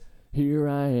Here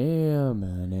I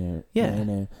am,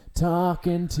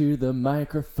 talking to the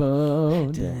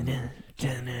microphone.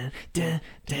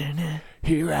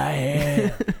 Here I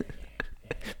am.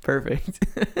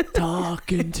 Perfect.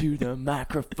 Talking to the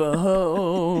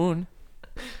microphone.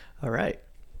 All right.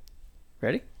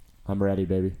 Ready? I'm ready,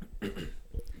 baby.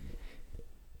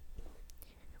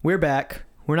 We're back.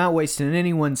 We're not wasting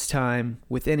anyone's time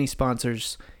with any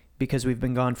sponsors because we've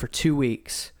been gone for 2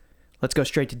 weeks. Let's go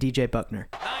straight to DJ Buckner.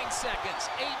 9 seconds,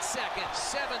 8 seconds,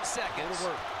 7 seconds.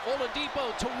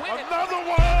 Oladipo to win it. Another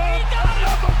one!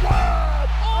 Another one!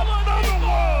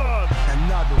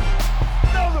 Another one!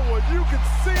 Another one! You can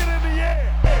see it in the air!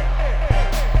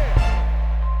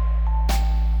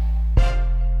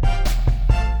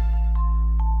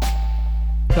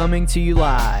 Coming to you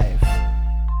live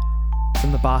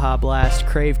from the Baja Blast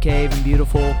Crave Cave in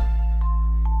beautiful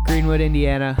Greenwood,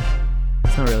 Indiana.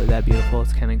 It's not really that beautiful.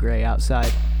 It's kind of gray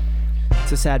outside.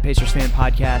 It's a Sad Pacers Fan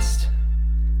podcast.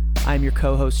 I'm your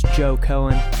co-host, Joe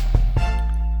Cohen.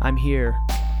 I'm here,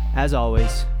 as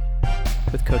always,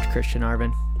 with Coach Christian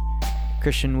Arvin.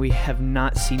 Christian, we have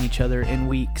not seen each other in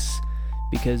weeks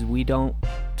because we don't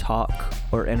talk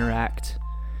or interact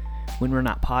when we're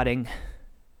not potting.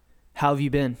 How have you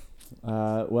been?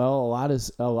 Well,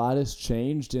 a lot has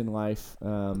changed in life,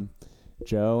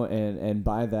 Joe, and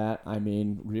by that I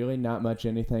mean really not much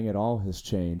anything at all has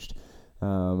changed.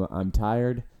 I'm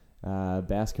tired.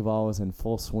 Basketball is in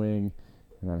full swing,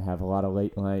 and I have a lot of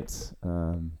late nights.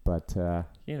 But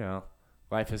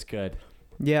life is good.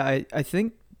 Yeah, I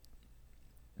think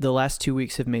the last 2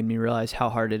 weeks have made me realize how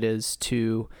hard it is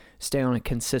to stay on a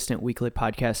consistent weekly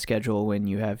podcast schedule when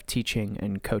you have teaching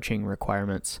and coaching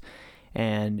requirements,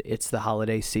 and it's the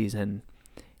holiday season,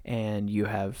 and you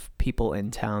have people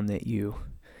in town that you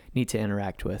need to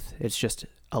interact with. It's just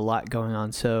a lot going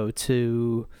on. So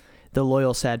to the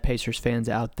loyal Sad Pacers fans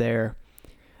out there,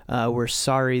 we're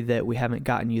sorry that we haven't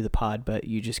gotten you the pod, but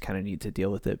you just kind of need to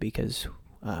deal with it because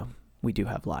we do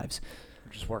have lives.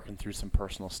 We're just working through some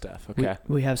personal stuff, okay?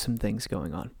 We have some things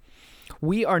going on.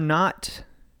 We are not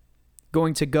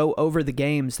going to go over the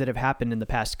games that have happened in the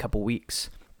past couple weeks.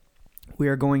 We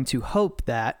are going to hope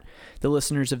that the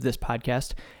listeners of this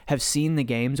podcast have seen the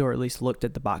games or at least looked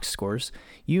at the box scores.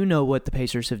 You know what the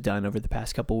Pacers have done over the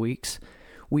past couple weeks.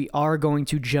 We are going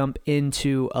to jump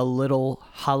into a little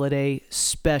holiday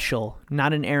special,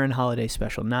 not an Aaron Holiday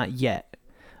special, not yet.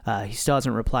 He still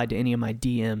hasn't replied to any of my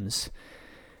DMs.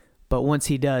 But once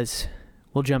he does,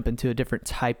 we'll jump into a different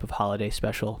type of holiday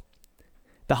special.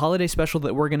 The holiday special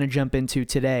that we're going to jump into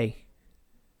today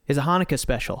is a Hanukkah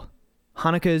special.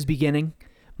 Hanukkah is beginning.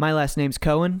 My last name's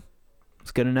Cohen.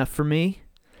 It's good enough for me.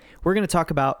 We're going to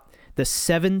talk about the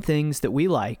 7 things that we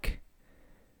like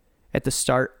at the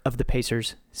start of the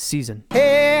Pacers season.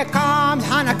 Here comes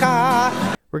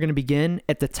Hanukkah. We're going to begin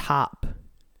at the top.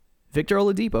 Victor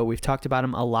Oladipo. We've talked about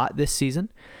him a lot this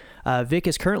season. Vic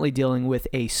is currently dealing with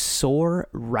a sore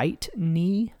right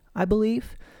knee, I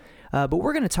believe. But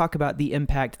we're going to talk about the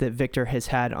impact that Victor has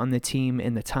had on the team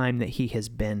in the time that he has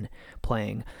been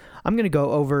playing. I'm going to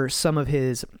go over some of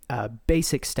his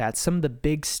basic stats, some of the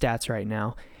big stats right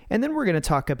now, and then we're going to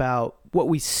talk about what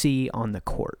we see on the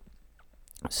court.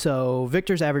 So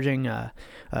Victor's averaging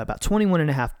about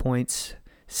 21.5 points,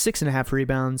 6.5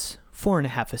 rebounds,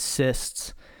 4.5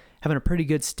 assists, having a pretty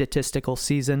good statistical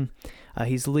season.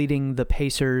 He's leading the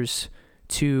Pacers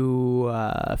to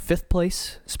 5th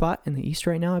place spot in the East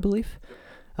right now, I believe.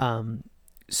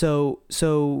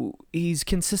 So he's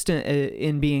consistent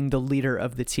in being the leader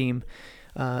of the team.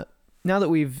 Now that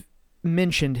we've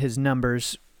mentioned his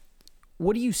numbers,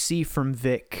 what do you see from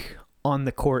Vic on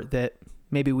the court that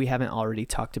maybe we haven't already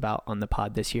talked about on the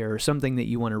pod this year, or something that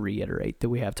you want to reiterate that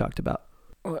we have talked about?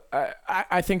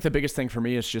 I think the biggest thing for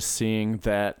me is just seeing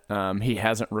that he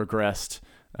hasn't regressed.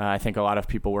 I think a lot of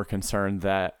people were concerned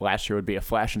that last year would be a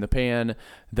flash in the pan,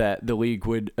 that the league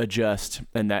would adjust,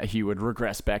 and that he would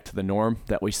regress back to the norm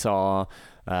that we saw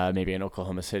maybe in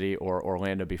Oklahoma City or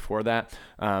Orlando before that.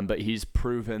 But he's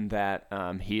proven that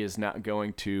he is not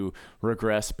going to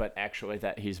regress, but actually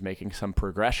that he's making some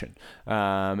progression,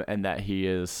 and that he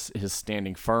is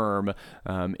standing firm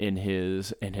in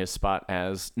his spot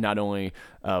as not only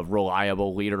a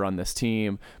reliable leader on this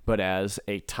team, but as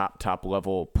a top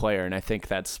level player. And I think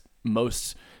that's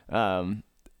most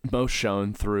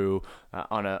shown through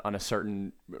on a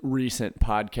certain recent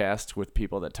podcast with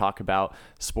people that talk about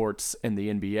sports in the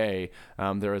NBA.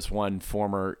 There was one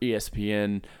former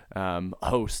ESPN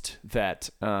host that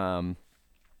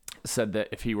said that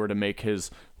if he were to make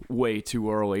his way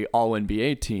too early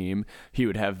All-NBA team, he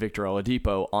would have Victor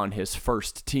Oladipo on his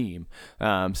first team.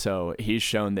 So he's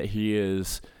shown that he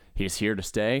is he's here to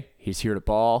stay. He's here to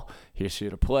ball. He's here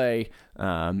to play,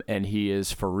 and he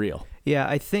is for real. Yeah,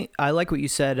 I think I like what you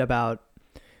said about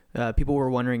people were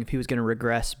wondering if he was going to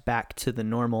regress back to the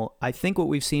normal. I think what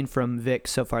we've seen from Vic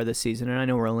so far this season, and I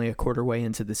know we're only a quarter way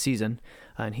into the season,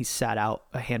 and he's sat out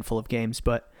a handful of games,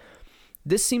 but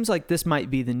this seems like this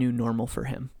might be the new normal for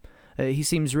him. He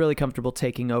seems really comfortable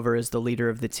taking over as the leader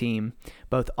of the team,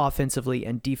 both offensively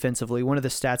and defensively. One of the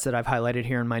stats that I've highlighted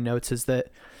here in my notes is that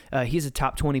he's a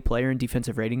top 20 player in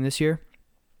defensive rating this year.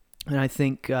 And I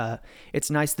think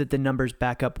it's nice that the numbers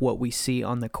back up what we see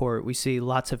on the court. We see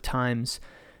lots of times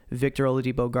Victor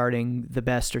Oladipo guarding the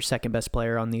best or second best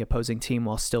player on the opposing team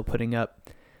while still putting up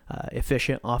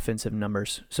efficient offensive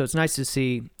numbers. So it's nice to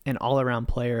see an all-around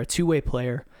player, a two-way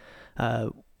player.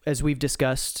 As we've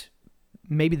discussed,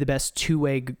 maybe the best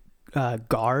two-way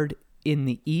guard in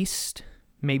the East,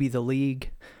 maybe the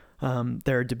league.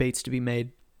 There are debates to be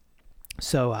made.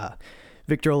 So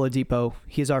Victor Oladipo,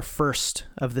 he is our first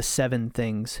of the 7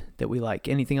 things that we like.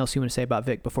 Anything else you want to say about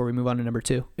Vic before we move on to number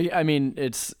 2? Yeah, I mean,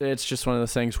 it's just one of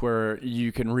those things where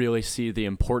you can really see the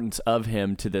importance of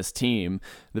him to this team.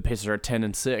 The Pacers are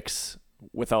 10-6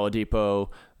 with Oladipo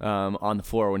on the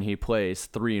floor when he plays,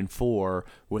 3-4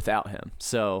 without him.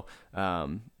 So,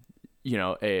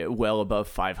 well above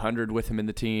 500 with him in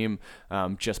the team,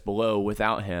 just below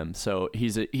without him. So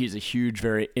he's a huge,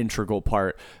 very integral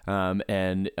part,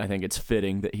 and I think it's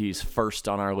fitting that he's first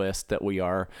on our list. That we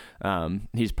are,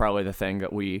 he's probably the thing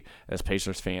that we as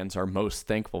Pacers fans are most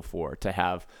thankful for, to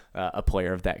have a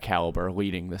player of that caliber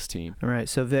leading this team. All right,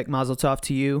 so Vic, mazel tov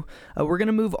to you. We're going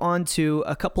to move on to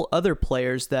a couple other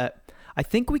players that I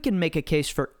think we can make a case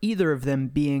for either of them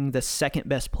being the second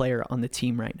best player on the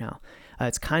team right now.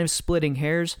 It's kind of splitting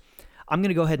hairs. I'm going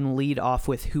to go ahead and lead off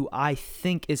with who I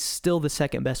think is still the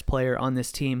second best player on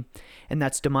this team, and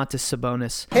that's Domantas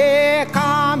Sabonis. Here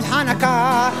comes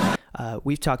Hanukkah.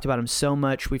 We've talked about him so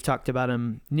much. We've talked about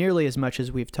him nearly as much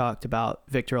as we've talked about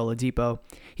Victor Oladipo.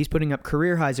 He's putting up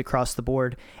career highs across the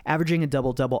board, averaging a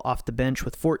double-double off the bench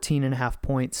with 14.5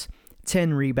 points,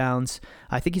 10 rebounds.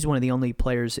 I think he's one of the only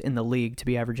players in the league to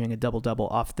be averaging a double-double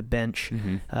off the bench,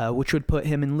 which would put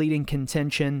him in leading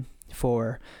contention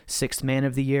for 6th man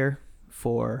of the year,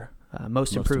 for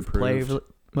most improved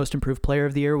player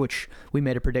of the year, which we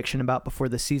made a prediction about before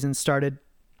the season started.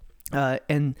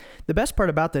 And the best part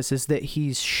about this is that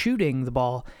he's shooting the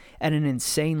ball at an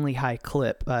insanely high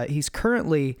clip. He's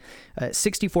currently at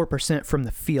 64% from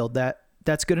the field.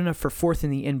 That's good enough for 4th in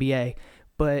the NBA,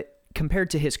 but compared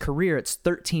to his career, it's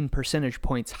 13 percentage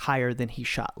points higher than he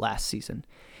shot last season.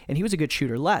 And he was a good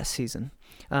shooter last season.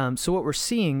 So what we're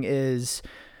seeing is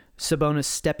Sabonis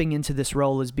stepping into this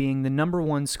role as being the number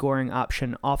 1 scoring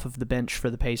option off of the bench for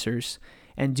the Pacers,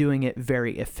 and doing it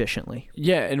very efficiently.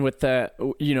 Yeah, and with that,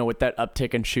 with that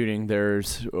uptick in shooting,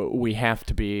 we have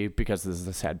to be, because this is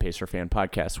a Sad Pacer fan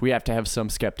podcast, we have to have some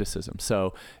skepticism.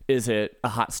 So is it a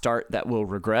hot start that will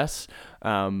regress?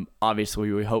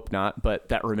 Obviously, we hope not, but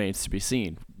that remains to be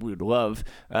seen. We would love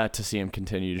to see him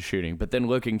continue to shooting. But then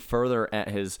looking further at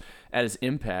his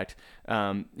impact,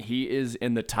 he is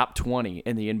in the top 20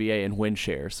 in the NBA in win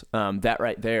shares. That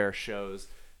right there shows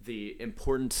the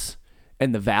importance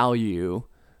and the value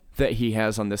that he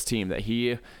has on this team, that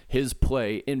his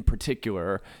play in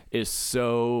particular is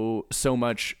so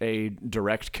much a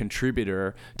direct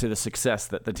contributor to the success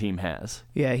that the team has.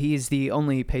 Yeah, he's the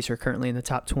only Pacer currently in the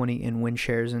top 20 in win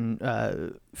shares. And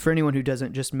for anyone who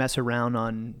doesn't just mess around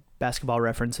on Basketball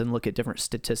Reference and look at different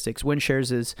statistics, win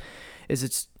shares is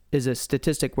a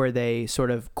statistic where they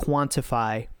sort of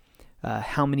quantify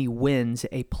how many wins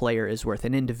a player is worth,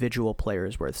 an individual player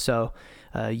is worth. So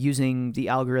using the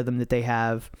algorithm that they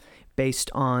have based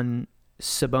on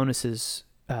Sabonis's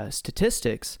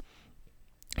statistics,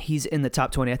 he's in the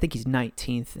top 20. I think he's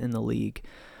 19th in the league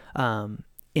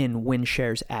in win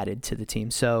shares added to the team.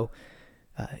 So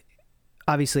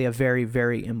obviously a very,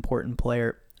 very important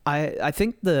player. I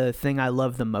think the thing I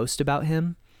love the most about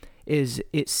him is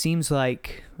it seems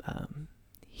like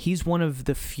he's one of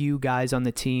the few guys on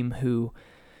the team who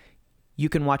you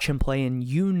can watch him play and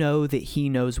you know that he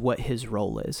knows what his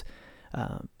role is.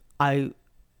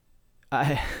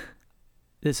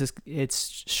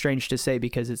 It's strange to say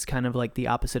because it's kind of like the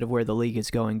opposite of where the league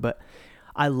is going, but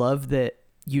I love that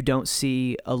you don't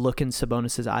see a look in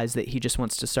Sabonis's eyes that he just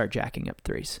wants to start jacking up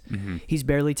threes. Mm-hmm. He's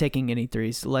barely taking any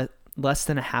threes, less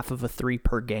than a half of a 3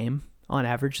 per game on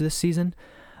average this season.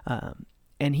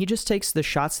 And he just takes the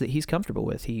shots that he's comfortable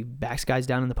with. He backs guys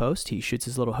down in the post. He shoots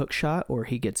his little hook shot, or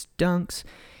he gets dunks.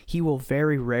 He will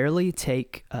very rarely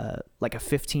take like a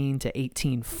 15 to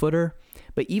 18 footer.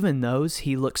 But even those,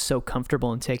 he looks so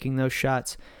comfortable in taking those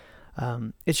shots.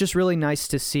 It's just really nice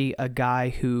to see a guy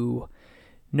who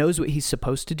knows what he's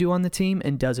supposed to do on the team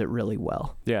and does it really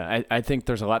well. Yeah, I think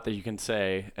there's a lot that you can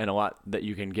say and a lot that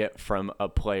you can get from a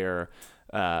player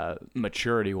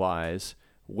maturity-wise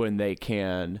when they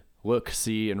can look,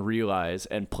 see, and realize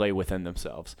and play within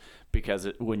themselves. Because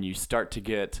when you start to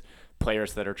get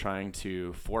players that are trying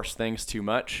to force things too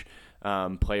much,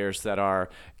 players that are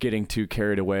getting too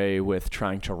carried away with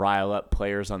trying to rile up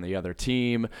players on the other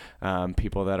team,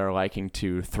 people that are liking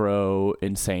to throw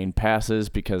insane passes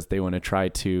because they want to try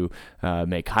to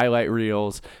make highlight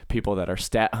reels, people that are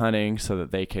stat hunting so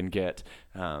that they can get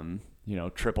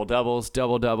triple doubles,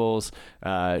 double doubles,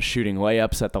 shooting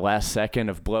layups at the last second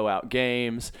of blowout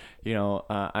games.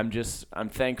 I'm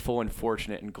thankful and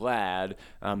fortunate and glad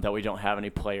that we don't have any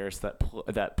players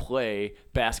that play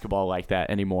basketball like that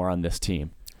anymore on this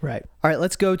team. Right. All right,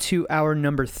 let's go to our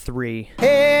number 3.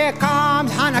 Here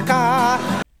comes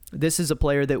Hanukkah. This is a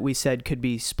player that we said could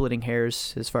be splitting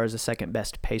hairs as far as the second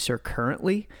best pacer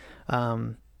currently.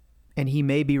 And he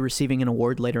may be receiving an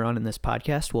award later on in this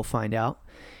podcast. We'll find out.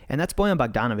 And that's Bojan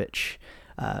Bogdanovic.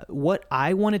 What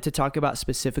I wanted to talk about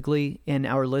specifically in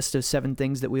our list of 7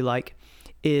 things that we like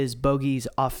is Bogey's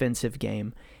offensive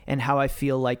game and how I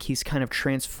feel like he's kind of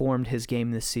transformed his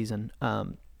game this season.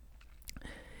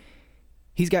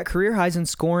 He's got career highs in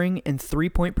scoring and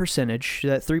 3-point percentage.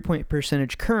 That 3-point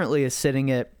percentage currently is sitting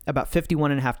at about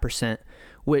 51.5%,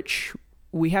 which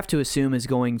we have to assume is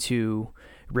going to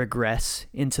regress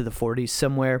into the 40s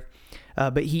somewhere.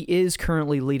 But he is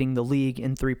currently leading the league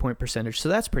in 3-point percentage, so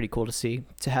that's pretty cool to see,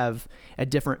 to have a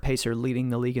different pacer leading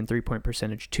the league in 3-point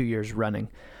percentage 2 years running.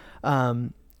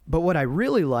 But what I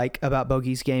really like about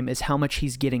Bogey's game is how much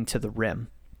he's getting to the rim.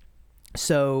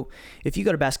 So if you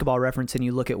go to Basketball Reference and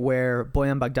you look at where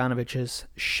Bojan Bogdanovic's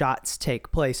shots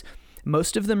take place,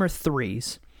 most of them are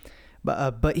threes,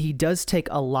 but he does take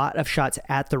a lot of shots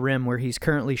at the rim where he's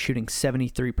currently shooting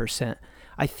 73%.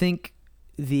 I think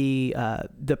the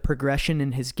progression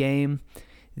in his game,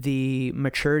 the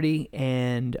maturity,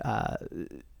 and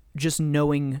just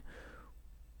knowing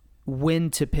when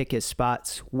to pick his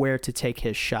spots, where to take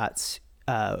his shots,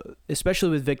 especially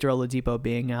with Victor Oladipo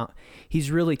being out,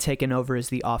 he's really taken over as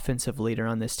the offensive leader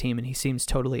on this team, and he seems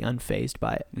totally unfazed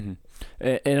by it.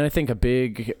 Mm-hmm. And I think a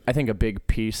big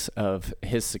piece of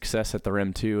his success at the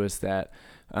rim too is that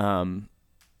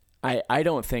I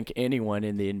don't think anyone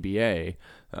in the NBA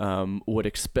would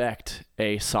expect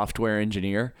a software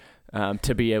engineer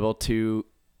to be able to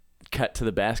cut to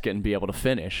the basket and be able to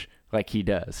finish like he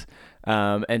does.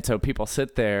 And so people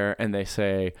sit there and they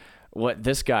say, "What,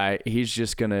 this guy?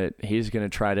 He's gonna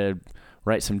try to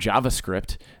write some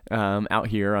JavaScript out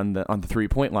here on the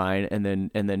 3-point line and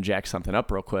then jack something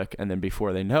up real quick, and then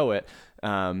before they know it,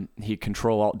 he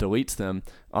Control-Alt-Deletes them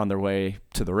on their way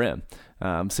to the rim."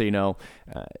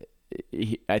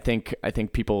 I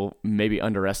think people maybe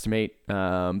underestimate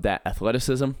that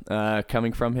athleticism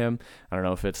coming from him. I don't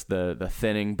know if it's the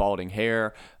thinning, balding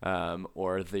hair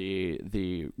or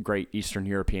the great Eastern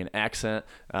European accent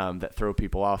that throw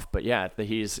people off. But yeah,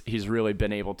 he's really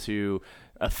been able to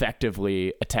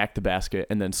effectively attack the basket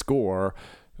and then score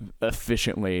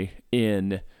efficiently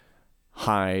in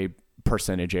high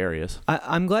percentage areas.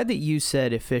 I'm glad that you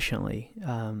said efficiently.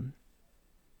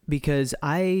 Because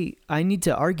I need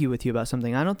to argue with you about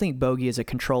something. I don't think Bogey is a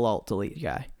Control-Alt-Delete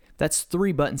guy. That's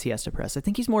 3 buttons he has to press. I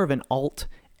think he's more of an Alt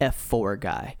F4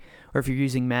 guy. Or if you're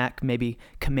using Mac, maybe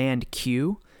Command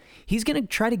Q. He's going to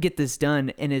try to get this done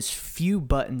in as few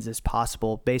buttons as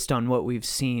possible based on what we've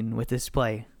seen with this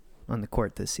play on the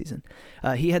court this season.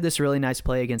 He had this really nice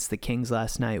play against the Kings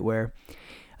last night where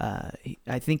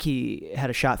I think he had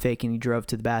a shot fake and he drove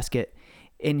to the basket.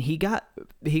 And he got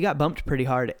bumped pretty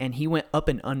hard, and he went up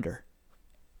and under,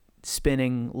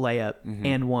 spinning layup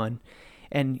and one.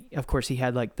 And of course, he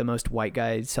had like the most white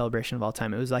guy celebration of all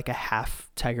time. It was like a half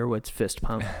Tiger Woods fist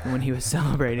pump when he was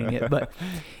celebrating it. But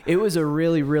it was a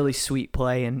really, really sweet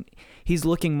play, and he's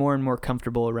looking more and more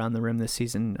comfortable around the rim this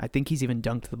season. I think he's even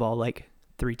dunked the ball like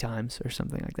 3 times or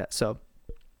something like that. So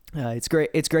it's great.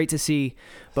 It's great to see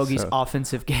Bogey's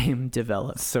offensive game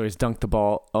develop. So he's dunked the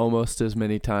ball almost as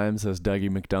many times as Dougie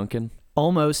McDuncan?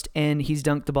 Almost, and he's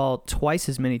dunked the ball twice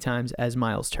as many times as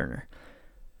Miles Turner.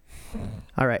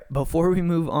 All right, before we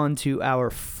move on to our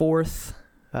 4th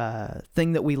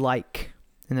thing that we like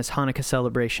in this Hanukkah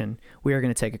celebration, we are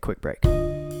going to take a quick break.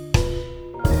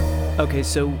 Okay,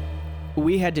 so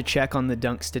we had to check on the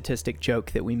dunk statistic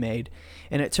joke that we made,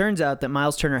 and it turns out that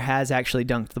Miles Turner has actually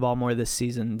dunked the ball more this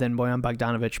season than Bojan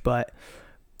Bogdanovic, but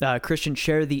Christian,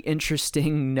 share the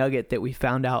interesting nugget that we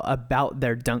found out about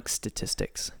their dunk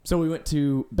statistics. So we went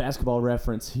to Basketball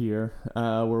Reference here,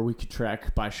 where we could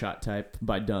track by shot type,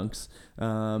 by dunks,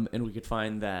 and we could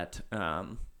find that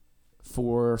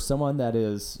for someone that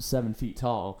is 7 feet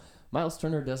tall, Miles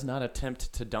Turner does not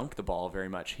attempt to dunk the ball very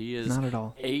much. He is not at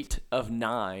all. 8 of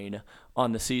 9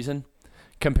 on the season,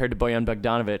 compared to Bojan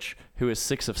Bogdanovic, who is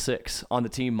 6 of 6 on the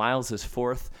team. Miles is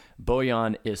 4th.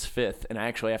 Bojan is 5th. And I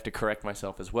actually have to correct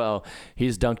myself as well.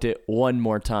 He's dunked it one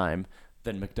more time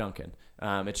than McDuncan.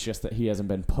 It's just that he hasn't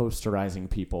been posterizing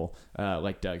people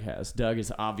like Doug has. Doug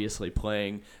is obviously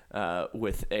playing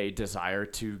with a desire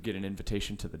to get an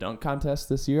invitation to the dunk contest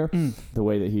this year, the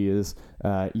way that he is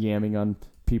yamming on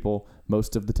people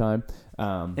most of the time.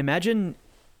 Imagine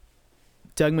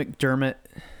Doug McDermott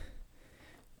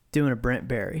doing a Brent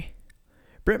Barry.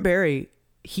 Brent Barry,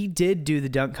 he did do the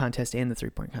dunk contest and the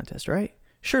three-point contest, right?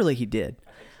 Surely he did.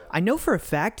 I know for a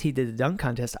fact he did the dunk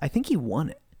contest. I think he won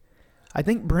it. I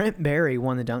think Brent Barry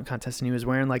won the dunk contest, and he was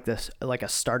wearing like a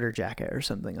starter jacket or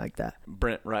something like that.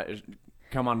 Brent, right?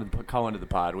 Call into the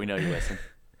pod. We know you listen.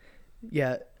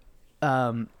 Yeah.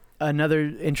 Another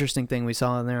interesting thing we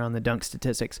saw in there on the dunk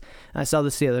statistics. I saw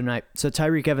this the other night. So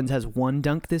Tyreek Evans has 1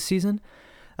 dunk this season.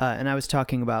 And I was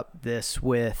talking about this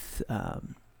with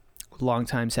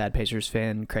longtime Sad Pacers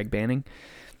fan Craig Banning.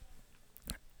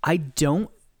 I don't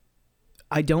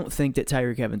think that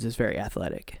Tyreek Evans is very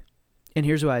athletic. And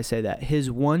here's why I say that.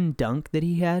 His 1 dunk that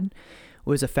he had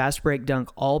was a fast break dunk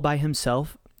all by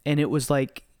himself, and it was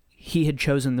like he had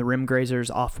chosen the rim grazers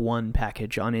off 1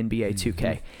 package on NBA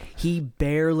 2K. He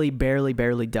barely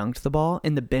dunked the ball,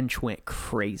 and the bench went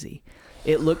crazy.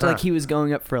 It looked like he was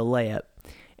going up for a layup,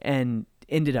 and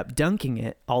ended up dunking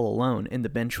it all alone, and the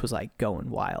bench was like going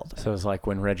wild. So it was like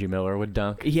when Reggie Miller would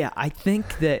dunk? Yeah, I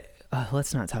think that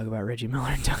let's not talk about Reggie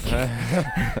Miller dunking.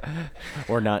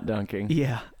 Or not dunking.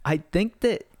 Yeah, I think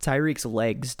that Tyreek's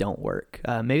legs don't work.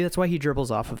 Maybe that's why he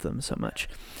dribbles off of them so much.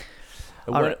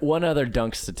 One other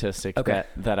dunk statistic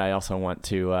that I also want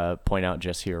to point out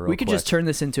just here real quick. We could just turn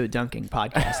this into a dunking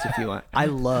podcast if you want. I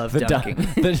love dunking.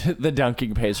 The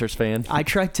dunking Pacers fan. I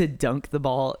tried to dunk the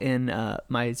ball in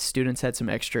my students had some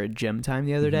extra gym time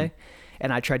the other day,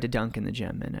 and I tried to dunk in the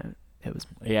gym, and it was...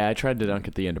 Yeah, I tried to dunk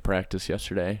at the end of practice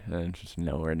yesterday, and just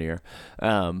nowhere near.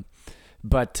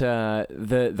 But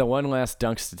the one last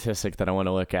dunk statistic that I want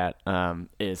to look at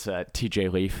is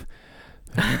TJ Leaf.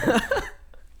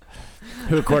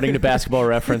 Who, according to Basketball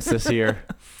Reference this year,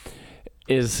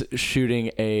 is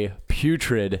shooting a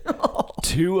putrid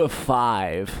 2 of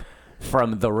 5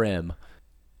 from the rim.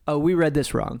 Oh, we read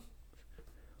this wrong.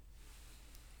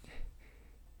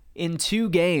 In 2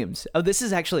 games. Oh, this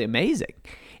is actually amazing.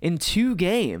 In 2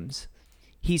 games,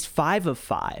 he's 5 of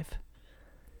 5.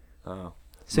 Oh.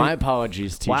 So my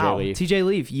apologies, TJ Leaf. TJ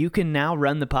Leaf, you can now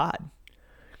run the pod.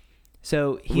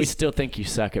 So we still think you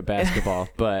suck at basketball,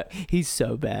 but he's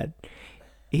so bad.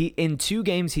 In 2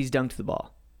 games he's dunked the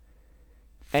ball.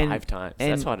 5 times.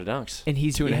 That's a lot of dunks. And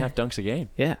he's 2.5 dunks a game.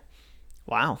 Yeah.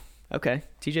 Wow. Okay.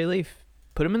 TJ Leaf.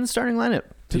 Put him in the starting lineup.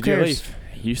 TJ Leaf,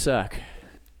 you suck.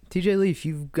 TJ Leaf,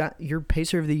 you've got your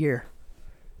Pacer of the Year.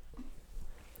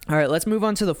 All right, let's move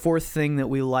on to the 4th thing that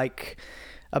we like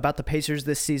about the Pacers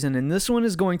this season. And this one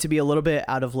is going to be a little bit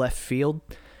out of left field,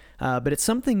 but it's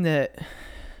something that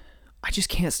I just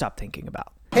can't stop thinking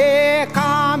about. Here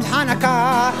comes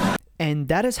Hanukkah. And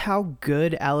that is how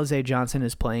good Alize Johnson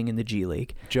is playing in the G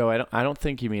League. Joe, I don't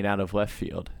think you mean out of left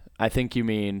field. I think you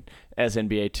mean, as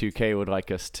NBA 2K would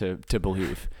like us to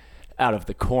believe, out of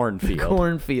the cornfield. The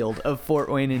cornfield of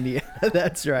Fort Wayne, Indiana.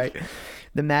 That's right.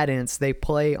 The Mad Ants, they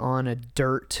play on a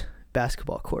dirt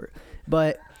basketball court.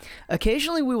 But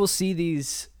occasionally we will see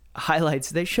these highlights.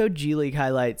 They showed G League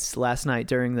highlights last night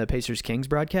during the Pacers-Kings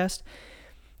broadcast.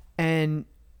 And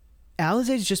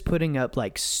Alize's just putting up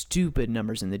like stupid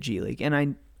numbers in the G League.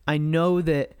 And I know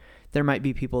that there might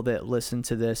be people that listen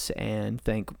to this and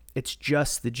think it's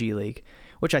just the G League,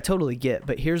 which I totally get.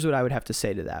 But here's what I would have to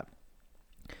say to that.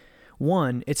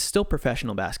 1, it's still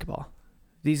professional basketball.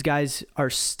 These guys are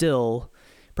still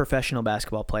professional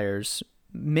basketball players.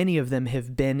 Many of them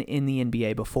have been in the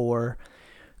NBA before,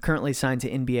 currently signed to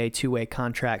NBA 2-way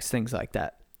contracts, things like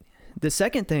that. The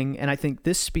second thing, and I think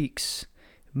this speaks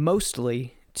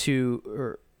mostly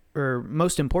to, or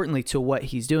most importantly to what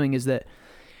he's doing, is that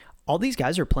all these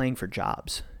guys are playing for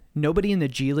jobs. Nobody in the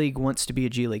G League wants to be a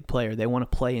G League player. They want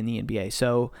to play in the NBA.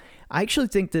 So I actually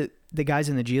think that the guys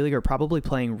in the G League are probably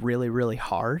playing really, really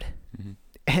hard. Mm-hmm.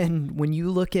 And when you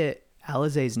look at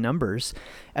Alize's numbers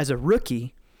as a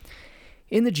rookie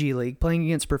in the G League, playing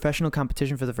against professional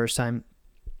competition for the first time,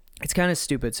 it's kind of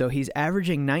stupid. So he's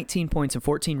averaging 19 points and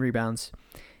 14 rebounds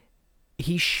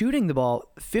he's shooting the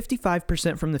ball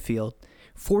 55% from the field,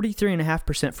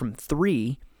 43.5% from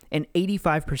three, and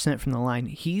 85% from the line.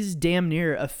 He's damn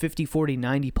near a 50, 40,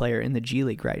 90 player in the G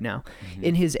League right now. Mm-hmm.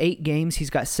 In his 8 games, he's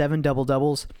got 7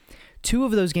 double-doubles. 2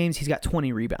 of those games, he's got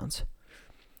 20 rebounds.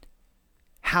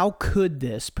 How could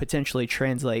this potentially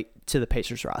translate to the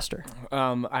Pacers roster?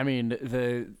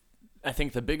 I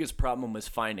think the biggest problem was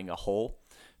finding a hole,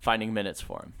 finding minutes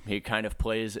for him. He kind of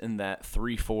plays in that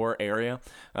 3-4 area,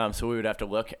 so we would have to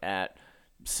look at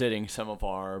sitting some of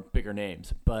our bigger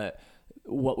names. But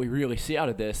what we really see out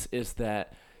of this is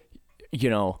that,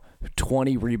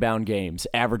 20 rebound games,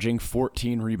 averaging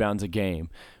 14 rebounds a game.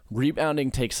 Rebounding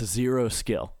takes 0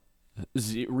 skill.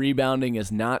 Rebounding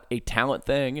is not a talent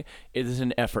thing. It is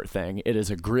an effort thing. It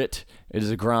is a grit. It is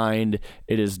a grind.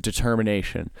 It is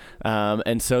determination.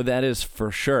 And so that is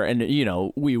for sure. And,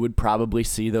 we would probably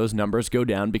see those numbers go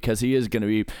down because he is going to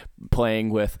be playing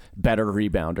with better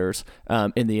rebounders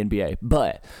in the NBA.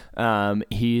 But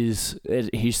he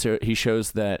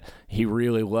shows that he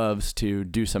really loves to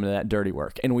do some of that dirty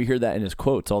work. And we hear that in his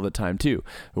quotes all the time, too.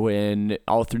 When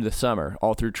all through the summer,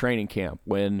 all through training camp,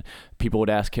 when people would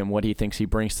ask him what he thinks he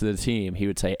brings to the team, he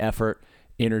would say effort,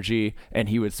 energy, and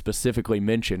he would specifically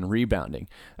mention rebounding.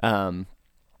 And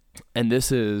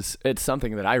it's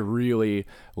something that I really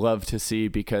love to see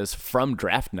because from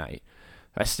draft night,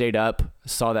 I stayed up,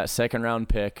 saw that second round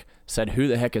pick, said, who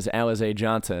the heck is Alize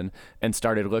Johnson, and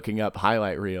started looking up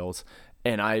highlight reels.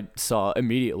 And I saw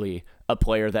immediately a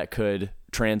player that could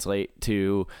translate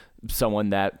to someone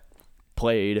that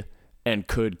played and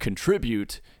could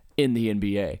contribute in the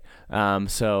NBA.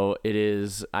 So it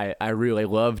is, I really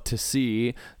love to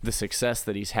see the success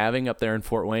that he's having up there in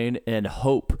Fort Wayne and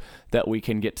hope that we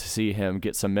can get to see him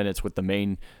get some minutes with the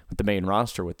main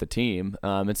roster with the team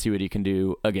and see what he can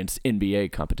do against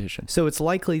NBA competition. So it's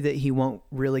likely that he won't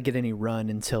really get any run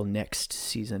until next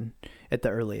season at the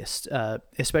earliest,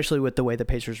 especially with the way the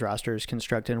Pacers roster is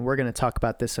constructed. And we're going to talk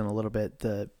about this in a little bit,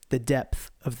 the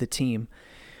depth of the team.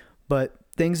 But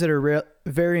things that are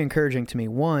very encouraging to me.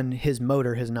 One, his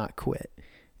motor has not quit.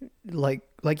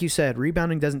 Like you said,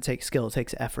 rebounding doesn't take skill; it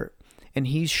takes effort. And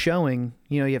he's showing.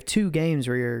 You have 2 games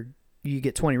where you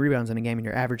get 20 rebounds in a game and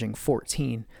you're averaging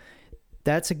 14.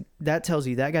 That tells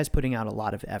you that guy's putting out a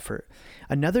lot of effort.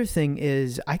 Another thing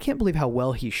is I can't believe how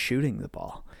well he's shooting the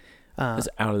ball. It's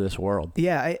out of this world.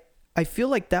 Yeah, I feel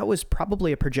like that was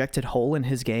probably a projected hole in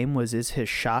his game. Is his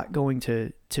shot going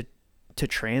to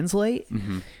translate?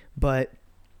 Mm-hmm. But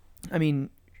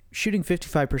shooting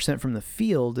 55% from the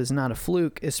field is not a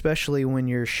fluke, especially when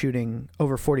you're shooting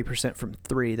over 40% from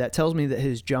 3. That tells me that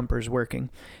his jumper's working.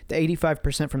 The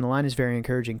 85% from the line is very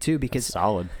encouraging too, because that's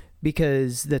solid.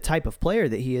 Because the type of player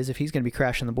that he is, if he's going to be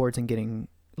crashing the boards and getting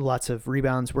lots of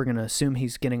rebounds, we're going to assume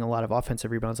he's getting a lot of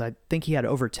offensive rebounds. I think he had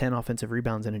over 10 offensive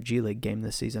rebounds in a G League game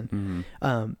this season.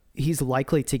 Mm-hmm. He's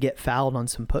likely to get fouled on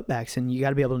some putbacks, and you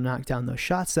got to be able to knock down those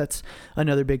shots. That's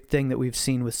another big thing that we've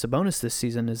seen with Sabonis this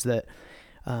season is that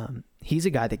he's a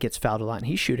guy that gets fouled a lot, and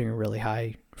he's shooting a really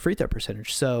high free throw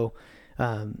percentage. So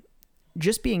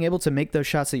just being able to make those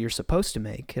shots that you're supposed to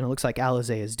make, and it looks like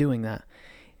Alize is doing that,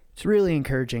 it's really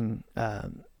encouraging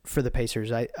for the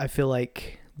Pacers. I feel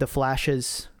like the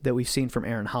flashes that we've seen from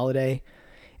Aaron Holiday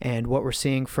and what we're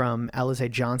seeing from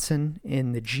Alize Johnson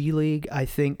in the G League, I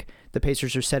think the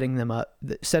Pacers are setting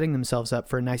themselves up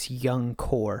for a nice young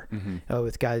core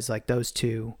with guys like those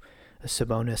two,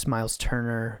 Sabonis, Miles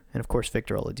Turner, and of course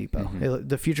Victor Oladipo. Mm-hmm.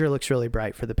 The future looks really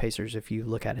bright for the Pacers if you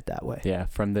look at it that way. Yeah,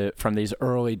 from these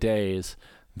early days,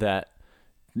 that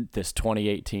this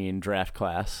 2018 draft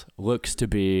class looks to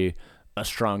be a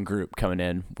strong group coming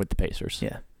in with the Pacers.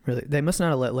 Yeah, really. They must not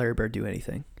have let Larry Bird do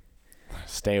anything.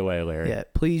 Stay away, Larry. Yeah,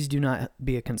 please do not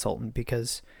be a consultant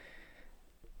because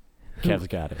Kev's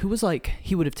got it. Who was like,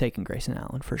 he would have taken Grayson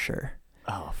Allen for sure.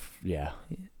 Oh, yeah.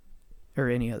 Or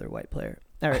any other white player.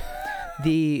 All right.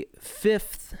 The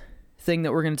 5th thing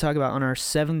that we're going to talk about on our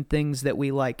 7 things that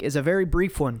we like is a very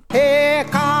brief one. Here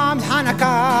comes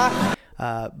Hanukkah.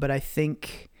 But I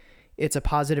think it's a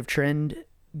positive trend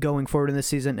going forward in this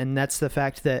season, and that's the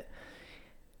fact that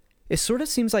it sort of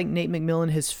seems like Nate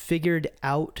McMillan has figured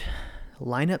out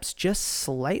lineups just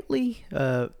slightly.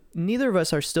 Neither of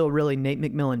us are still really Nate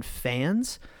McMillan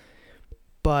fans,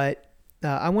 but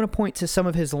I want to point to some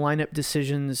of his lineup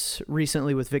decisions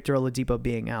recently with Victor Oladipo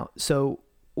being out. So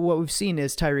what we've seen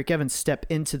is Tyreke Evans step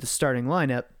into the starting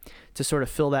lineup to sort of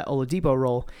fill that Oladipo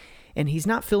role, and he's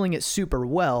not filling it super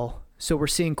well, so we're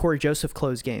seeing Corey Joseph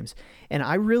close games. And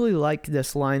I really like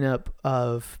this lineup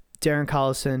of Darren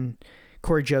Collison,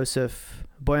 Corey Joseph,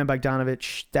 Bojan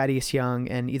Bogdanovic, Thaddeus Young,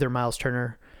 and either Miles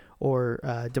Turner or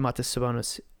Domantas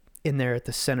Sabonis in there at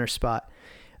the center spot.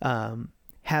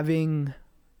 Having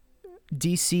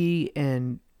DC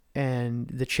and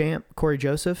the champ Corey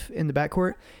Joseph in the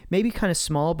backcourt, maybe kind of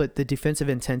small, but the defensive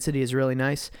intensity is really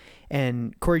nice.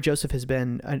 And Corey Joseph has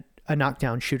been a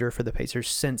knockdown shooter for the Pacers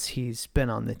since he's been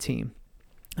on the team.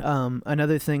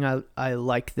 Another thing I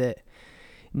like that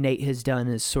Nate has done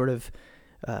is sort of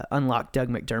unlock Doug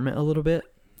McDermott a little bit.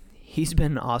 He's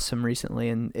been awesome recently,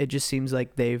 and it just seems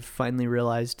like they've finally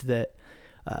realized that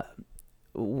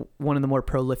one of the more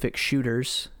prolific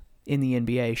shooters in the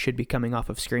NBA should be coming off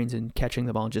of screens and catching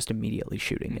the ball and just immediately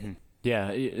shooting it.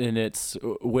 Yeah, and it's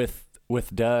with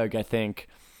Doug, I think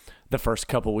the first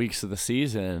couple weeks of the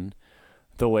season,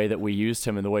 the way that we used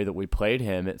him and the way that we played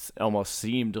him, it almost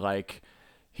seemed like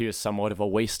he was somewhat of a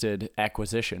wasted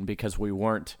acquisition because we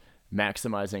weren't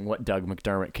maximizing what Doug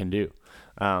McDermott can do.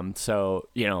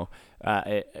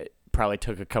 It probably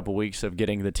took a couple weeks of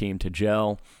getting the team to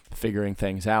gel, figuring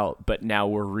things out. But now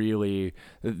we're really,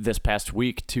 this past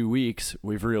week, 2 weeks,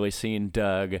 we've really seen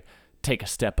Doug take a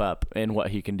step up in what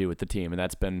he can do with the team. And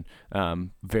that's been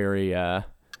very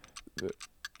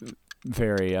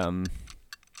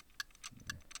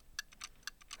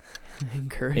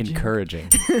encouraging.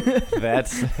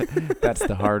 That's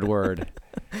the hard word.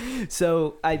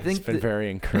 So I think it's been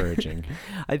very encouraging.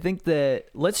 I think that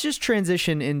let's just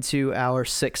transition into our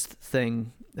sixth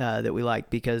thing that we like,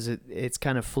 because it's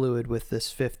kind of fluid with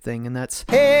this fifth thing, and that's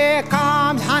Here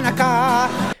comes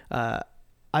Hanukkah.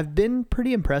 I've been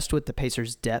pretty impressed with the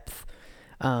Pacers' depth.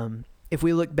 If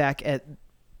we look back at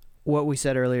what we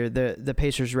said earlier, the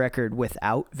Pacers' record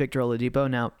without Victor Oladipo,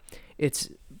 now it's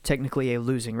technically a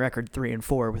losing record,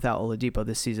 3-4 without Oladipo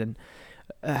this season.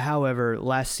 However,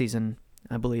 last season,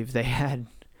 I believe they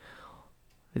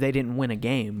didn't win a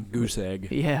game. Goose egg.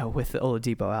 Yeah, with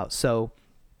Oladipo out. So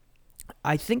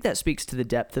I think that speaks to the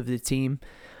depth of the team.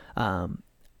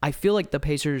 I feel like the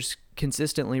Pacers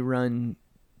consistently run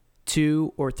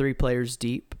 2 or 3 players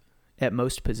deep at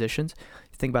most positions.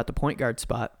 If you think about the point guard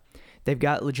spot, they've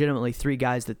got legitimately 3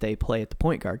 guys that they play at the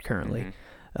point guard currently.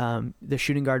 The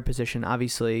shooting guard position,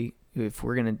 obviously, if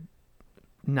we're going to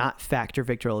not factor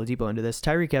Victor Oladipo into this,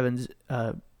 Tyreke Evans,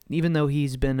 even though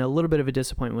he's been a little bit of a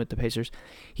disappointment with the Pacers,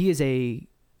 he is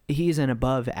an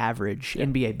above average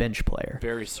NBA bench player.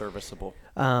 Very serviceable.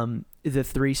 The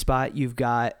 3 spot, you've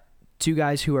got 2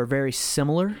 guys who are very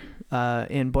similar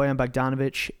in Bojan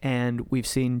Bogdanovic, and we've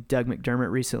seen Doug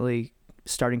McDermott recently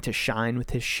starting to shine with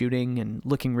his shooting and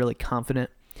looking really confident.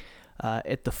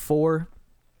 At the 4,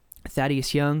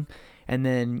 Thaddeus Young, and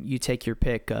then you take your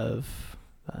pick of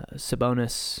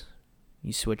Sabonis.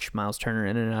 You switch Miles Turner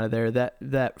in and out of there.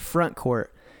 That front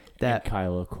court, and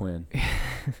Kylo Quinn.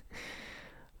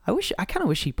 I kind of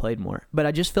wish he played more, but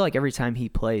I just feel like every time he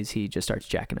plays, he just starts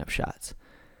jacking up shots,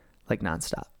 like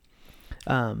nonstop.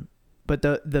 But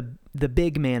the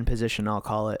big man position, I'll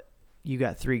call it, you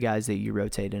got 3 guys that you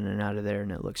rotate in and out of there,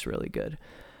 and it looks really good.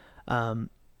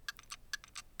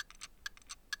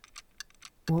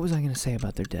 What was I going to say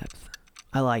about their depth?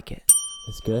 I like it.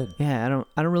 It's good. Yeah, I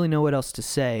don't really know what else to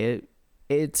say.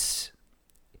 It's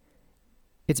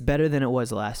better than it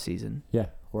was last season. Yeah,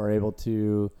 we're able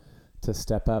to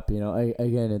step up.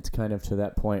 Again, it's kind of to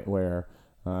that point where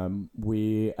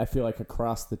I feel like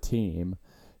across the team,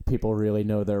 people really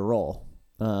know their role.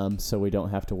 So we don't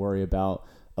have to worry about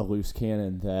a loose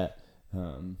cannon that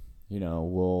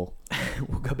we'll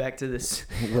go back to this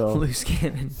loose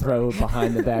cannon, throw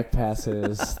behind the back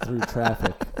passes through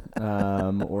traffic,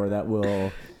 or that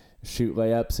will shoot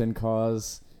layups and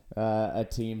cause a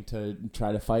team to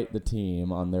try to fight the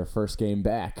team on their first game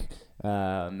back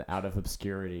out of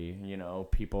obscurity.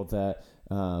 People that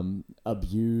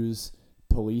abuse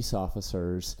police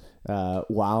officers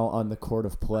while on the court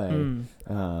of play,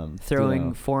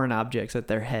 throwing foreign objects at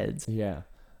their heads. Yeah.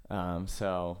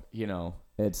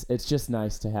 It's just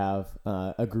nice to have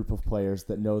a group of players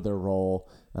that know their role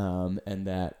and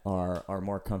that are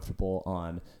more comfortable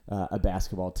on a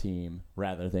basketball team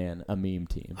rather than a meme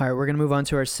team. All right, we're going to move on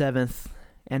to our 7th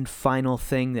and final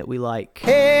thing that we like.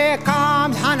 Here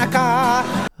comes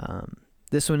Hanukkah.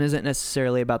 This one isn't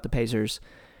necessarily about the Pacers.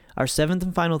 Our 7th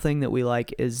and final thing that we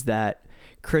like is that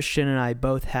Christian and I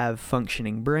both have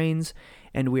functioning brains,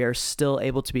 and we are still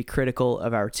able to be critical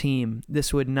of our team.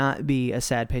 This would not be a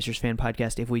Sad Pacers Fan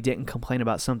podcast if we didn't complain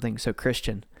about something. So,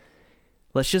 Christian,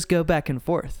 let's just go back and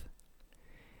forth.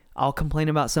 I'll complain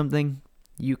about something.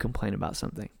 You complain about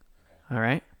something. All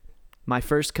right? My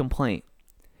first complaint,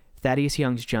 Thaddeus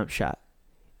Young's jump shot.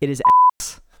 It is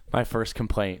ass. My first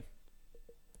complaint,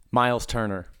 Miles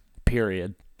Turner,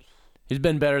 period. He's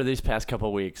been better these past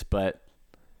couple weeks, but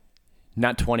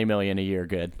not $20 million a year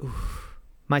good. Oof.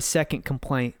 My second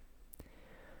complaint,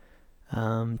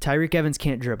 Tyreek Evans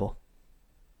can't dribble,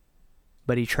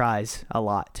 but he tries a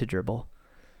lot to dribble,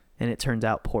 and it turns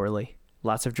out poorly.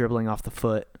 Lots of dribbling off the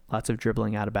foot, lots of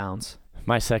dribbling out of bounds.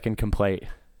 My second complaint,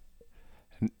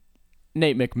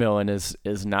 Nate McMillan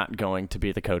is not going to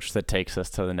be the coach that takes us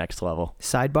to the next level.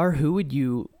 Sidebar, who would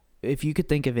you, if you could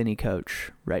think of any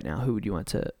coach right now, who would you want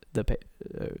to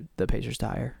the Pacers to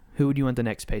hire? Who would you want the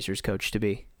next Pacers coach to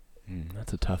be?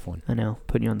 That's a tough one. I know,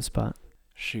 putting you on the spot.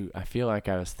 Shoot, I feel like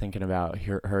I was thinking about,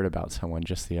 heard about someone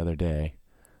just the other day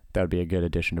that would be a good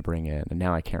addition to bring in, and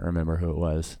now I can't remember who it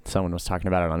was. Someone was talking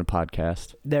about it on a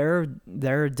podcast. There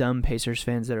are dumb Pacers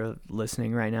fans that are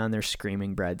listening right now, and they're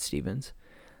screaming Brad Stevens.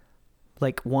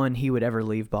 Like, one, he would ever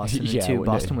leave Boston, and two,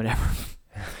 Boston would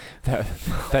ever.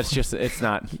 That's just, it's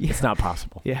not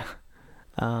possible. Yeah.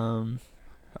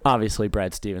 Obviously,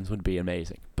 Brad Stevens would be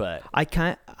amazing, but I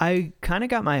kind of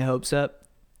got my hopes up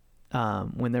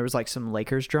when there was like some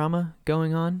Lakers drama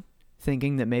going on,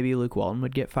 thinking that maybe Luke Walton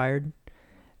would get fired,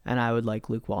 and I would like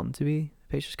Luke Walton to be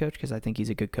Pacers coach because I think he's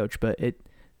a good coach. But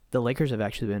the Lakers have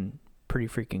actually been pretty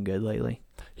freaking good lately.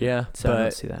 Yeah, so I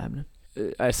don't see that happening.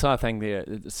 I saw a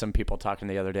thing some people talking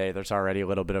the other day. There's already a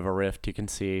little bit of a rift. You can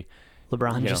see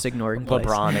LeBron just ignoring plays.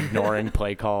 LeBron ignoring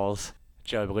play calls.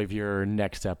 Joe, I believe you're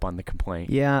next up on the complaint.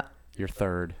 Yeah. Your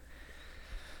third.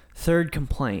 Third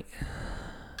complaint.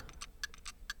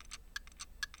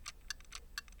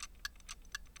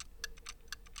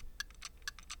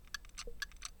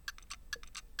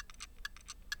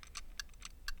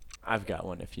 I've got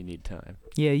one if you need time.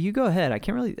 Yeah, you go ahead. I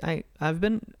can't really.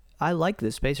 I like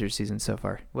this Pacers season so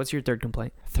far. What's your third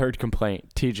complaint? Third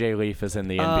complaint. TJ Leaf is in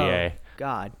the NBA. Oh,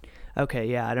 God. Okay,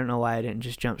 yeah. I don't know why I didn't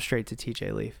just jump straight to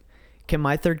TJ Leaf. Can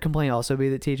my third complaint also be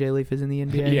that TJ Leaf is in the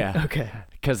NBA? Yeah. Okay.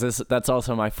 Because that's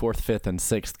also my fourth, fifth, and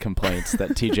sixth complaints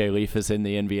that TJ Leaf is in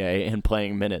the NBA and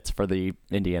playing minutes for the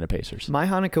Indiana Pacers. My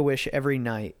Hanukkah wish every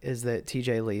night is that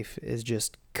TJ Leaf is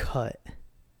just cut.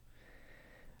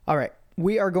 All right.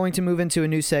 We are going to move into a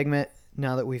new segment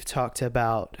now that we've talked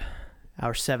about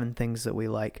our 7 things that we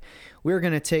like. We're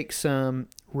going to take some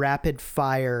rapid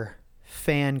fire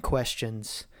fan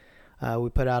questions. We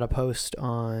put out a post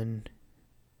on...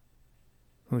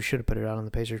 We should have put it out on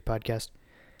the Pacers podcast.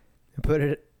 We put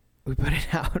it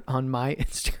out on my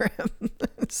Instagram,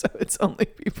 so it's only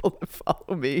people that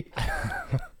follow me.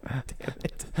 Damn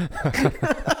it.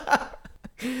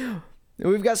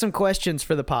 We've got some questions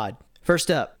for the pod.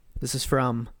 First up, this is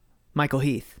from Michael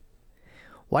Heath.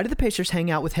 Why do the Pacers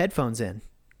hang out with headphones in?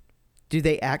 Do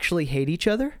they actually hate each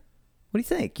other? What do you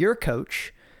think? You're a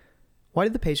coach. Why do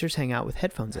the Pacers hang out with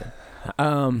headphones in?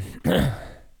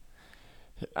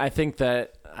 I think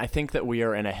that we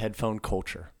are in a headphone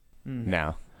culture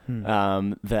now.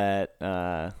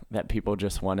 That people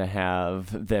just want to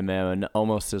have them in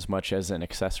almost as much as an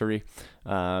accessory,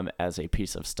 as a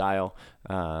piece of style,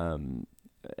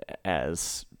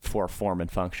 as for form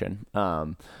and function.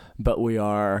 But we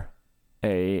are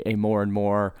a more and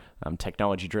more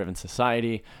technology-driven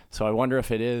society. So I wonder if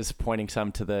it is pointing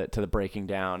some to the breaking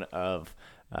down of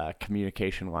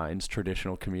communication lines,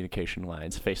 traditional communication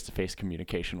lines, face-to-face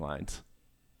communication lines.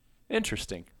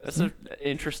 Interesting. That's an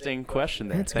interesting question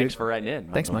there. Thanks for writing in.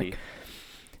 Thanks, Mike.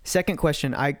 Second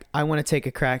question. I want to take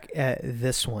a crack at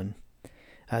this one.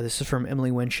 This is from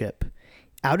Emily Winship.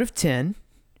 Out of 10,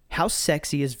 how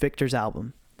sexy is Victor's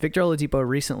album? Victor Oladipo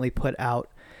recently put out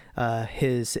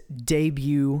his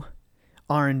debut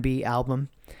R&B album.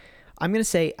 I'm going to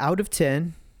say out of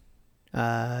 10.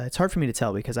 It's hard for me to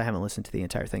tell because I haven't listened to the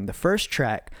entire thing. The first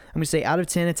track, I'm going to say out of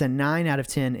 10, it's a 9 out of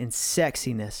 10 in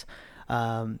sexiness.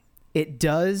 It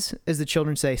does, as the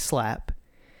children say, slap.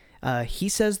 He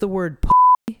says the word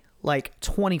p*** like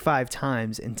 25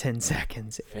 times in 10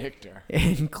 seconds. Victor.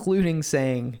 Including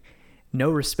saying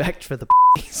no respect for the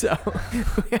p***. So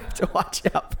we have to watch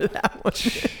out for that one.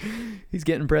 He's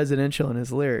getting presidential in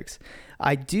his lyrics.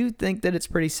 I do think that it's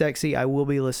pretty sexy. I will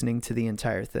be listening to the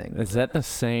entire thing. Is that the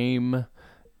same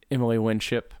Emily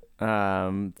Winship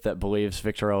that believes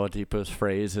Victor Oladipo's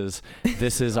phrase is,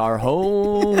 "This is our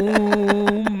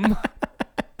home.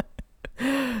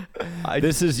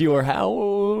 This is your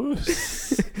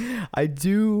house"? I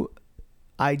do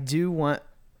want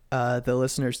the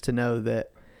listeners to know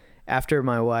that after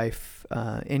my wife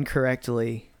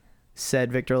incorrectly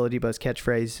said Victor Oladipo's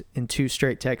catchphrase in 2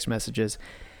 straight text messages,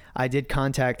 I did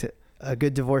contact a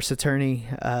good divorce attorney.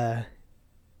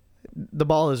 The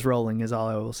ball is rolling is all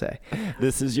I will say.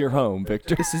 This is your home,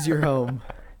 Victor. This is your home.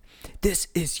 This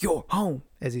is your home,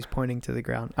 as he's pointing to the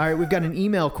ground. All right, we've got an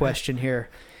email question here.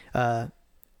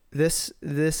 This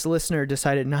listener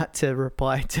decided not to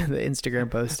reply to the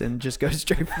Instagram post and just go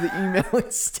straight for the email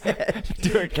instead.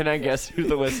 Can I guess who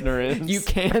the listener is? You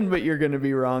can, but you're going to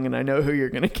be wrong, and I know who you're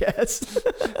going to guess.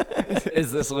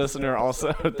 Is this listener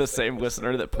also the same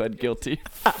listener that pled guilty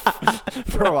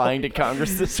for lying to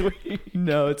Congress this week?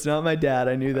 No, it's not my dad.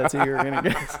 I knew that's who you were going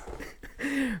to guess.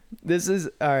 This is,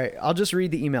 all right, I'll just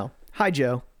read the email. Hi,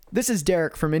 Joe. This is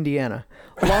Derek from Indiana.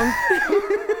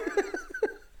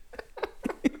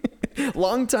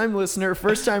 Long-time listener,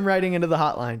 first time writing into the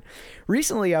hotline.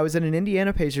 Recently, I was at an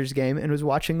Indiana Pacers game and was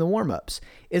watching the warm-ups.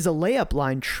 Is a layup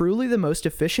line truly the most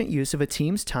efficient use of a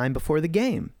team's time before the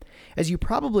game? As you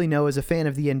probably know as a fan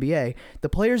of the NBA, the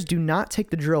players do not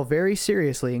take the drill very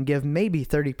seriously and give maybe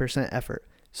 30% effort.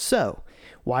 So,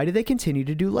 why do they continue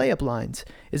to do layup lines?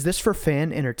 Is this for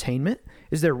fan entertainment?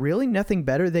 Is there really nothing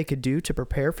better they could do to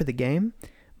prepare for the game?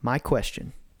 My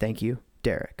question. Thank you,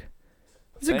 Derek.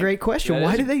 That's a great question.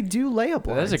 Why do they do layup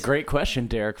lines? That is a great question,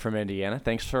 Derek from Indiana.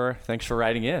 Thanks for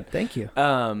writing in. Thank you.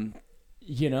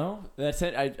 That's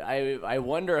it. I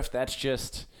wonder if that's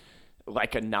just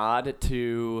like a nod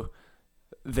to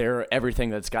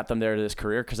everything that's got them there to this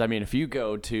career. Because I mean, if you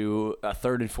go to a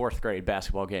 3rd and 4th grade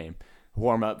basketball game,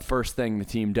 warm up, first thing the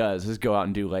team does is go out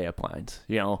and do layup lines.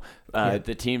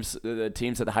 The teams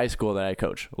at the high school that I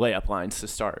coach, layup lines to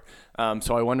start.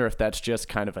 So I wonder if that's just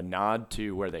kind of a nod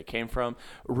to where they came from.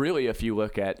 Really, if you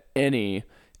look at any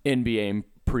NBA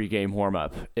pregame warm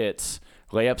up, it's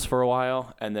layups for a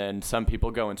while, and then some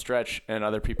people go and stretch, and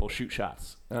other people shoot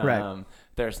shots. Right.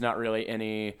 There's not really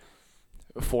any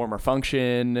form or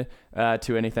function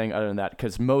to anything other than that,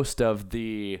 because most of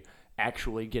the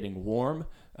actually getting warm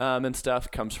and stuff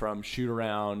comes from shoot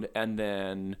around and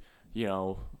then,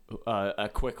 a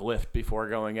quick lift before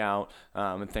going out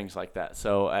and things like that.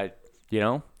 So I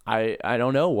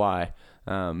don't know why.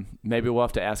 Maybe we'll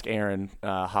have to ask Aaron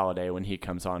Holiday when he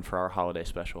comes on for our holiday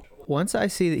special. Once I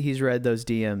see that he's read those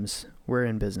DMs, we're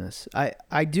in business.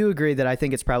 I do agree that I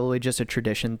think it's probably just a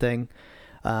tradition thing.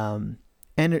 And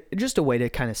just a way to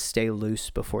kind of stay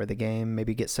loose before the game,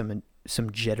 maybe get some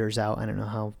jitters out. I don't know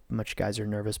how much guys are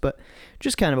nervous, but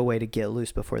just kind of a way to get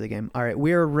loose before the game. All right,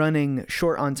 we are running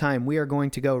short on time. We are going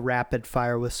to go rapid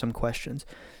fire with some questions.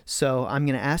 So I'm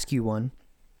going to ask you one,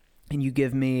 and you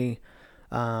give me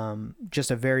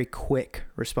just a very quick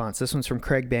response. This one's from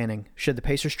Craig Banning. Should the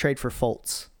Pacers trade for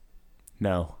Fultz?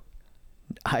 No.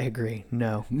 I agree.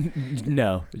 No.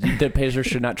 No. The Pacers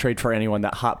should not trade for anyone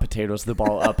that hot potatoes the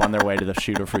ball up on their way to the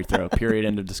shoot or free throw. Period.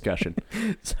 End of discussion.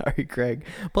 Sorry, Craig.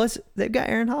 Plus, they've got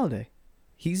Aaron Holiday.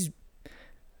 He's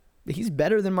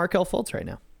better than Markelle Fultz right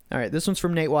now. All right, this one's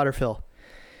from Nate Waterfill.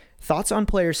 Thoughts on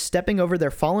players stepping over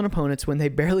their fallen opponents when they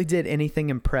barely did anything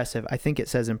impressive? I think it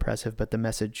says impressive, but the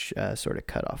message sort of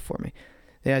cut off for me.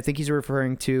 Yeah, I think he's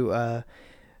referring to...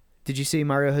 did you see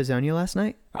Mario Hezonja last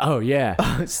night? Oh,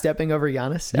 yeah. Stepping over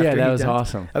Giannis? Yeah, that was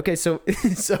awesome. Okay, so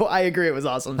I agree it was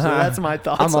awesome. So that's my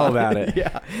thoughts. I'm all about it.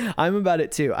 Yeah, I'm about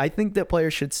it too. I think that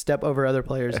players should step over other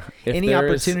players any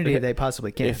opportunity they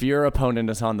possibly can. If your opponent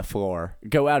is on the floor,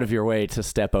 go out of your way to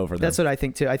step over them. That's what I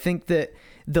think too. I think that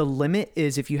the limit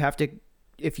is if you have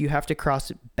to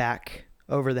cross back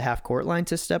over the half court line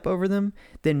to step over them,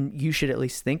 then you should at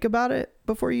least think about it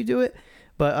before you do it.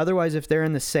 But otherwise, if they're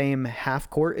in the same half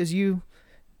court as you,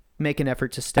 make an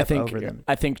effort to step over them.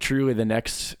 I think truly the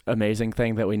next amazing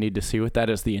thing that we need to see with that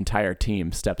is the entire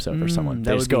team steps over someone.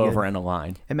 They just go over in a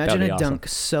line. Imagine a dunk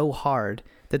so hard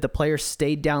that the player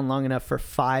stayed down long enough for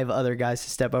 5 other guys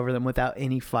to step over them without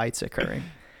any fights occurring.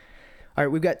 All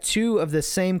right, we've got 2 of the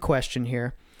same question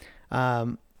here.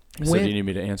 So do you need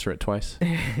me to answer it twice?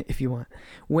 If you want.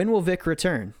 When will Vic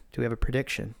return? Do we have a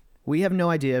prediction? We have no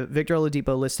idea. Victor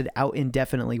Oladipo listed out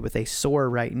indefinitely with a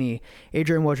sore right knee.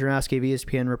 Adrian Wojnarowski of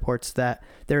ESPN reports that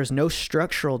there is no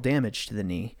structural damage to the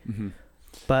knee,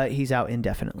 but he's out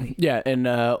indefinitely. Yeah, and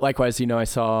likewise, I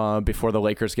saw before the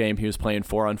Lakers game, he was playing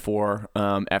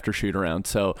 4-on-4 after shoot-around.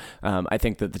 So I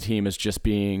think that the team is just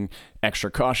being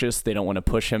extra cautious. They don't want to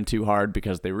push him too hard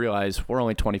because they realize we're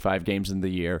only 25 games in the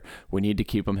year. We need to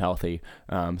keep him healthy.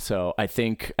 So I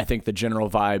think the general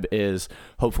vibe is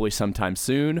hopefully sometime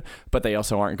soon, but they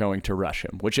also aren't going to rush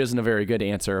him, which isn't a very good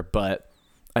answer, but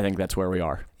I think that's where we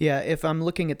are. Yeah, if I'm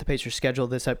looking at the Pacers' schedule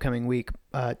this upcoming week,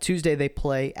 Tuesday they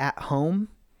play at home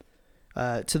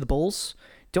to the Bulls.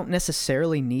 Don't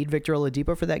necessarily need Victor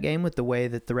Oladipo for that game with the way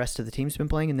that the rest of the team's been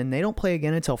playing, and then they don't play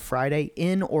again until Friday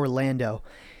in Orlando.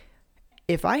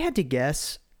 If I had to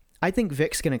guess, I think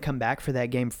Vic's going to come back for that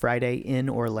game Friday in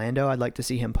Orlando. I'd like to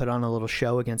see him put on a little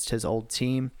show against his old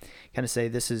team, kind of say,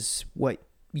 this is what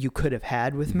you could have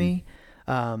had with me.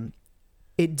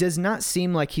 It does not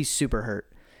seem like he's super hurt.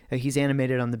 He's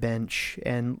animated on the bench,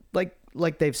 and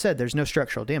like they've said, there's no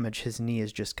structural damage. His knee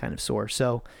is just kind of sore.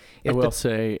 So I will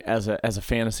say, as a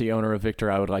fantasy owner of Victor,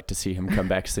 I would like to see him come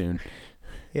back soon.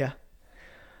 Yeah.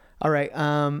 All right.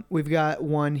 We've got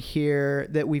one here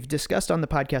that we've discussed on the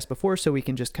podcast before, so we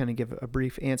can just kind of give a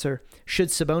brief answer. Should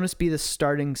Sabonis be the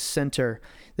starting center?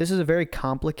 This is a very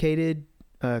complicated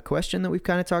question that we've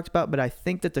kind of talked about, but I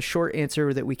think that the short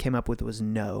answer that we came up with was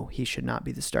no, he should not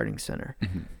be the starting center.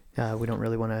 Mm-hmm. We don't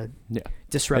really want to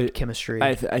disrupt chemistry.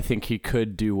 I think he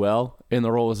could do well in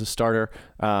the role as a starter,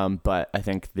 but I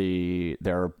think there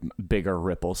are bigger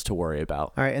ripples to worry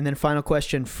about. All right, and then final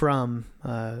question from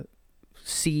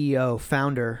CEO,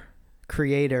 founder,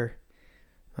 creator,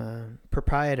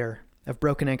 proprietor of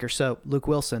Broken Anchor Soap, Luke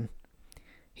Wilson.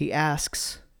 He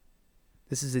asks,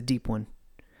 this is a deep one.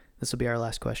 This will be our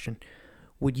last question.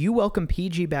 Would you welcome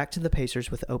PG back to the Pacers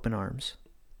with open arms?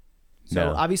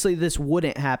 So obviously this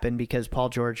wouldn't happen because Paul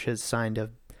George has signed a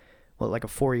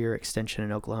 4-year extension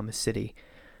in Oklahoma City.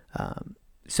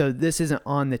 So this isn't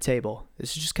on the table.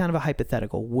 This is just kind of a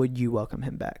hypothetical. Would you welcome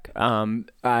him back?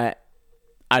 I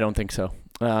don't think so.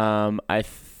 I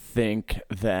think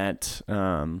that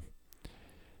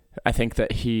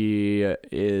he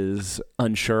is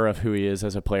unsure of who he is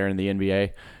as a player in the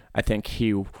NBA. I think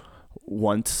he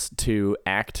wants to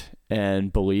act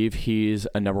and believe he's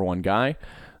a number one guy.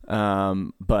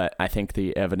 But I think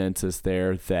the evidence is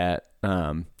there that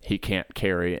he can't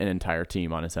carry an entire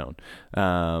team on his own.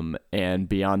 And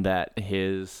beyond that,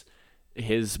 his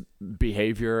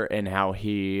behavior and how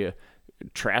he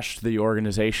trashed the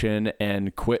organization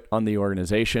and quit on the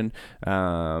organization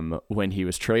when he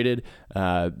was traded,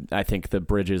 I think the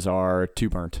bridges are too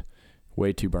burnt.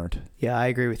 Way too burnt. Yeah, I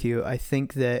agree with you. I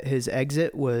think that his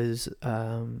exit was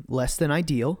less than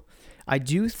ideal. I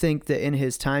do think that in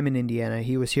his time in Indiana,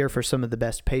 he was here for some of the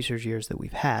best Pacers years that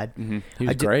we've had. Mm-hmm. He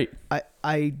was great.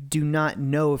 I do not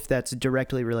know if that's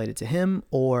directly related to him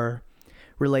or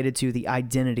related to the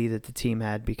identity that the team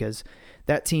had, because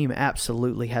that team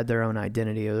absolutely had their own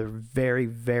identity. They were very,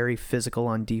 very physical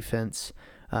on defense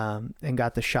and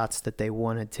got the shots that they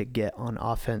wanted to get on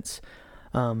offense.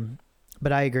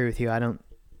 But I agree with you. I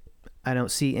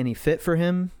don't see any fit for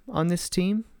him on this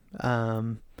team.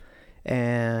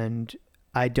 And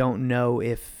I don't know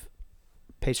if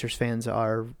Pacers fans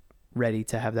are ready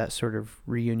to have that sort of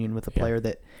reunion with a player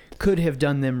that could have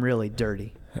done them really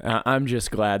dirty. I'm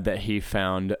just glad that he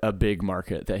found a big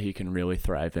market that he can really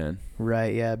thrive in.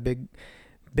 Right, yeah,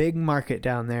 big market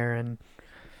down there in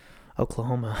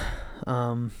Oklahoma.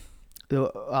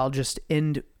 I'll just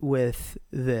end with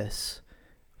this.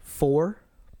 4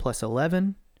 +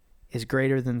 11 is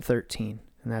greater than 13.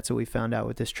 And that's what we found out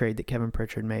with this trade that Kevin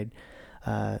Pritchard made.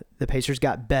 The Pacers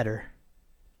got better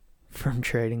from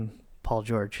trading Paul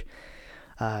George.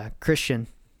 Christian,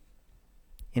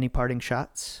 any parting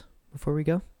shots before we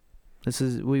go?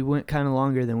 We went kind of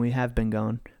longer than we have been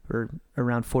going, or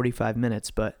around 45 minutes,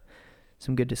 but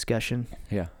some good discussion.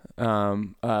 Yeah.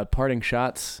 Parting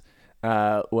shots.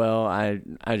 Well, I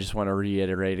just want to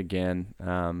reiterate again,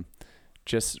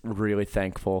 just really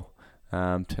thankful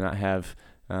to not have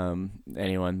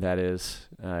anyone that is,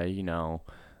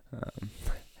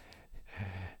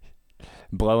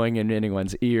 blowing in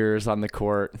anyone's ears on the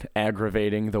court,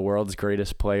 aggravating the world's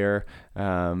greatest player,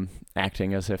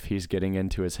 acting as if he's getting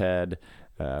into his head,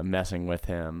 messing with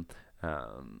him.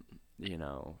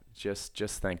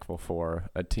 Just thankful for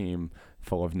a team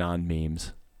full of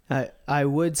non-memes. I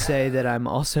would say that I'm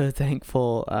also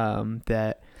thankful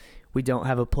that we don't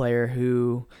have a player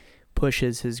who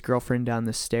pushes his girlfriend down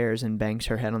the stairs and bangs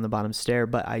her head on the bottom stair,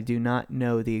 but I do not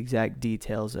know the exact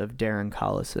details of Darren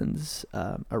Collison's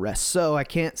arrest, so I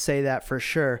can't say that for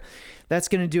sure. That's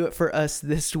going to do it for us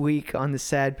this week on the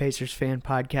Sad Pacers Fan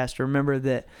Podcast. Remember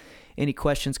that any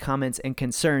questions, comments, and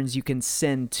concerns you can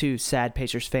send to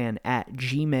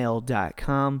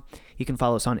sadpacersfan@gmail.com. You can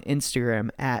follow us on Instagram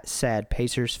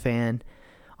 @sadpacersfan,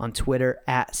 on Twitter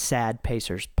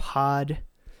 @sadpacerspod.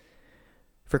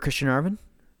 For Christian Arvin,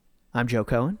 I'm Joe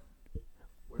Cohen.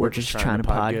 We're just trying to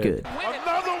pod good.